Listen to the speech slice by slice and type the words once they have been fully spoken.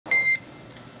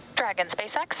Dragon,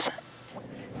 SpaceX.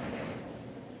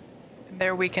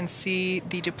 There we can see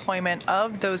the deployment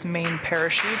of those main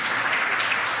parachutes.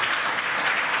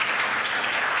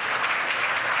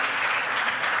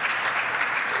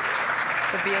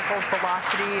 The vehicle's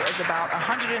velocity is about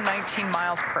 119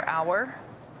 miles per hour.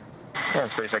 Yeah,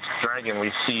 SpaceX Dragon,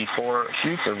 we see 4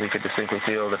 chutes, and we could distinctly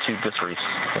feel the 2 disc reefs.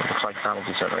 It looks like final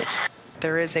descent rates.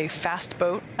 There is a fast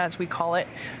boat, as we call it,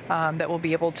 that will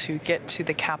be able to get to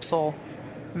the capsule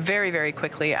very, very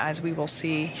quickly, as we will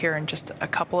see here in just a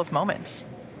couple of moments.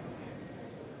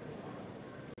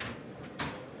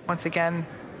 Once again,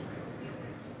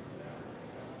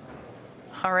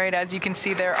 all right, as you can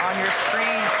see there on your screen,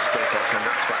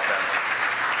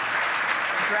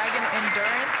 Dragon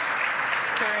Endurance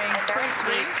carrying Endurance,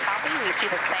 we copy, we see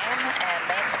the same, and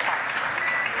main attack.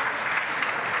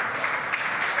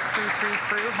 Crew 3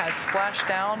 crew has splashed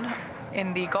down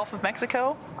in the Gulf of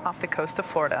Mexico off the coast of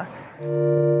Florida.